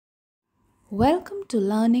Welcome to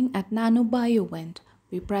Learning at NanoBioVent.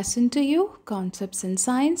 We present to you concepts in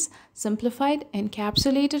science, simplified,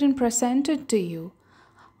 encapsulated, and presented to you.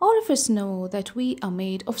 All of us know that we are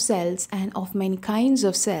made of cells and of many kinds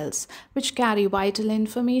of cells, which carry vital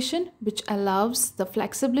information, which allows the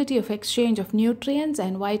flexibility of exchange of nutrients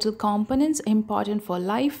and vital components important for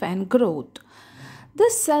life and growth.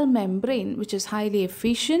 This cell membrane, which is highly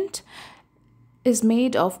efficient, is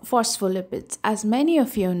made of phospholipids, as many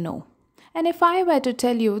of you know. And if I were to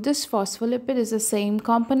tell you this phospholipid is the same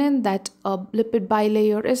component that a lipid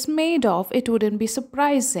bilayer is made of, it wouldn't be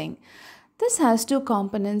surprising. This has two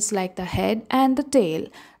components like the head and the tail.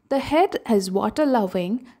 The head is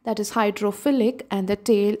water-loving, that is hydrophilic, and the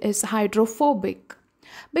tail is hydrophobic.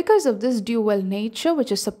 Because of this dual nature,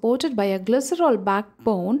 which is supported by a glycerol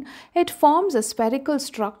backbone, it forms a spherical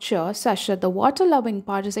structure such that the water-loving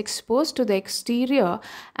part is exposed to the exterior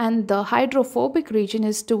and the hydrophobic region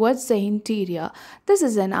is towards the interior. This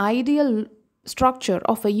is an ideal structure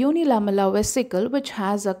of a unilamellar vesicle which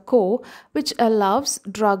has a core which allows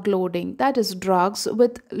drug loading. That is, drugs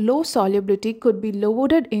with low solubility could be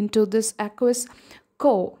loaded into this aqueous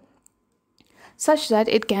core, such that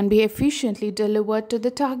it can be efficiently delivered to the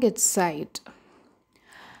target site.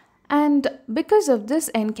 And because of this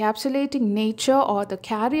encapsulating nature or the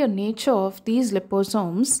carrier nature of these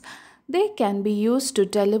liposomes, they can be used to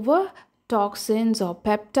deliver toxins or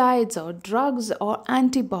peptides or drugs or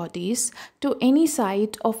antibodies to any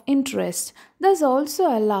site of interest. This also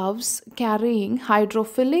allows carrying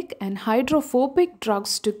hydrophilic and hydrophobic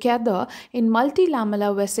drugs together in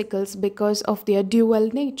multilamellar vesicles because of their dual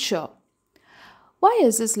nature. Why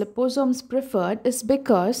is this liposomes preferred is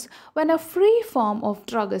because when a free form of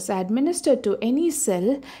drug is administered to any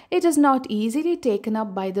cell, it is not easily taken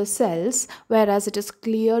up by the cells, whereas it is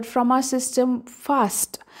cleared from our system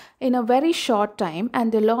fast in a very short time,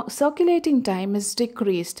 and the circulating time is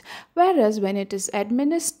decreased. Whereas when it is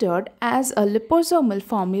administered as a liposomal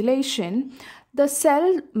formulation, the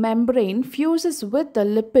cell membrane fuses with the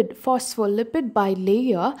phospholipid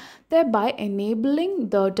bilayer, thereby enabling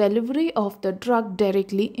the delivery of the drug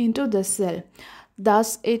directly into the cell.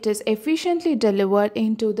 Thus, it is efficiently delivered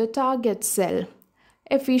into the target cell,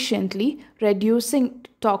 efficiently reducing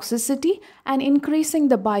toxicity and increasing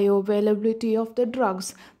the bioavailability of the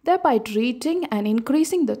drugs, thereby treating and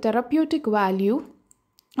increasing the therapeutic value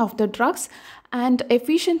of the drugs and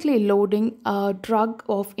efficiently loading a drug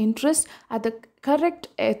of interest at the correct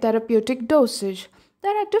therapeutic dosage.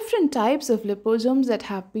 There are different types of liposomes that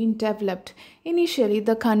have been developed. Initially,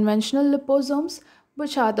 the conventional liposomes,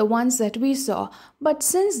 which are the ones that we saw, but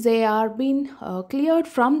since they are being cleared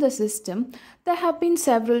from the system, there have been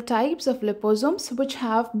several types of liposomes which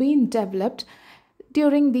have been developed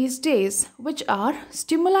during these days, which are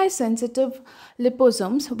stimuli sensitive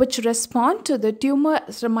liposomes, which respond to the tumor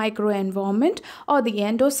microenvironment or the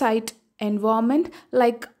endocyte environment,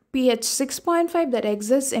 like pH 6.5 that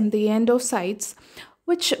exists in the endocytes,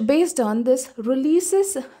 which based on this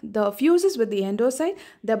fuses with the endocyte,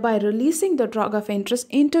 thereby releasing the drug of interest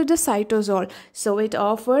into the cytosol. So it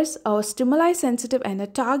offers a stimuli sensitive and a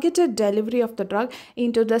targeted delivery of the drug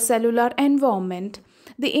into the cellular environment.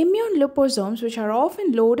 The immune liposomes, which are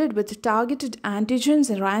often loaded with targeted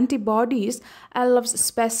antigens or antibodies, allows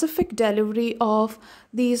specific delivery of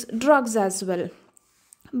these drugs as well.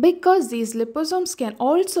 Because these liposomes can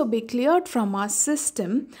also be cleared from our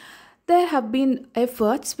system, there have been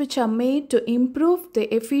efforts which are made to improve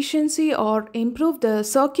the efficiency or improve the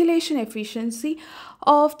circulation efficiency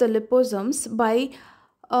of the liposomes by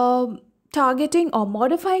targeting or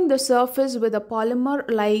modifying the surface with a polymer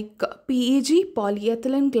like PEG,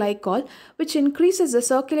 polyethylene glycol, which increases the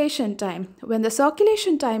circulation time. When the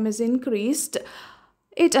circulation time is increased,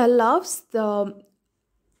 it allows the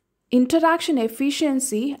interaction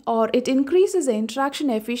efficiency, or it increases the interaction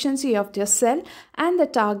efficiency of the cell and the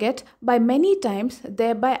target by many times,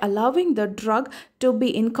 thereby allowing the drug to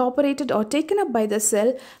be incorporated or taken up by the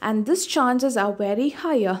cell, and these chances are very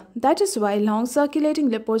higher. That is why long circulating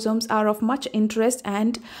liposomes are of much interest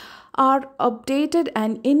and are updated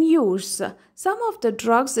and in use. Some of the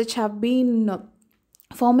drugs which have been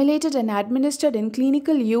formulated and administered in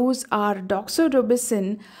clinical use are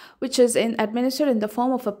doxorubicin, which is administered in the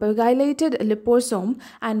form of a pegylated liposome,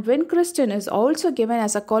 and vincristine is also given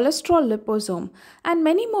as a cholesterol liposome. And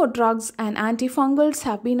many more drugs and antifungals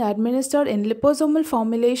have been administered in liposomal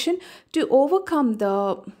formulation to overcome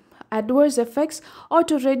the adverse effects or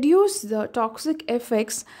to reduce the toxic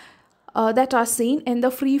effects that are seen in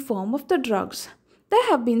the free form of the drugs. There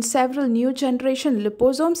have been several new generation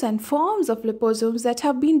liposomes and forms of liposomes that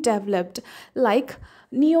have been developed, like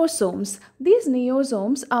Neosomes. These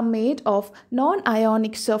neosomes are made of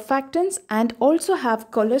non-ionic surfactants and also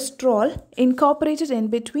have cholesterol incorporated in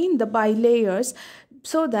between the bilayers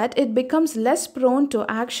so that it becomes less prone to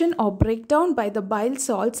action or breakdown by the bile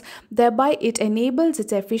salts. Thereby, it enables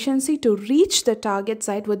its efficiency to reach the target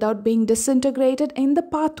site without being disintegrated in the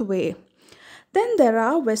pathway. Then there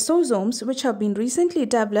are Verosomes, which have been recently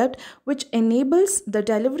developed, which enables the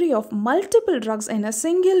delivery of multiple drugs in a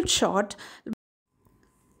single shot.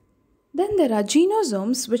 Then there are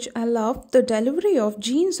genosomes, which allow the delivery of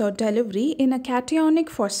genes or delivery in a cationic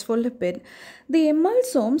phospholipid. The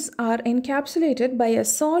emulsomes are encapsulated by a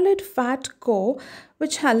solid fat core,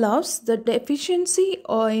 which allows the deficiency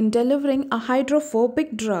in delivering a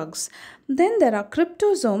hydrophobic drugs. Then there are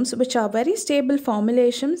cryptosomes, which are very stable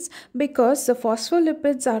formulations because the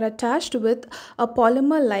phospholipids are attached with a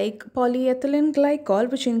polymer like polyethylene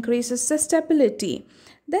glycol, which increases the stability.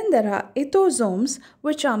 Then there are ethosomes,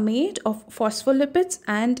 which are made of phospholipids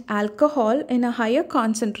and alcohol in a higher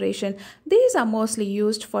concentration. These are mostly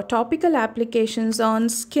used for topical applications on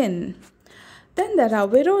skin. Then there are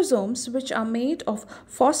Verosomes, which are made of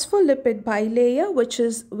phospholipid bilayer, which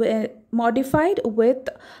is modified with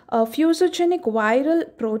a fusogenic viral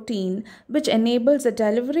protein, which enables the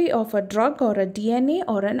delivery of a drug or a DNA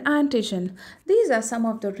or an antigen. These are some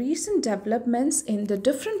of the recent developments in the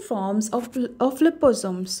different forms of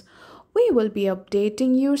liposomes. We will be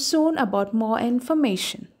updating you soon about more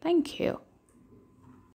information. Thank you.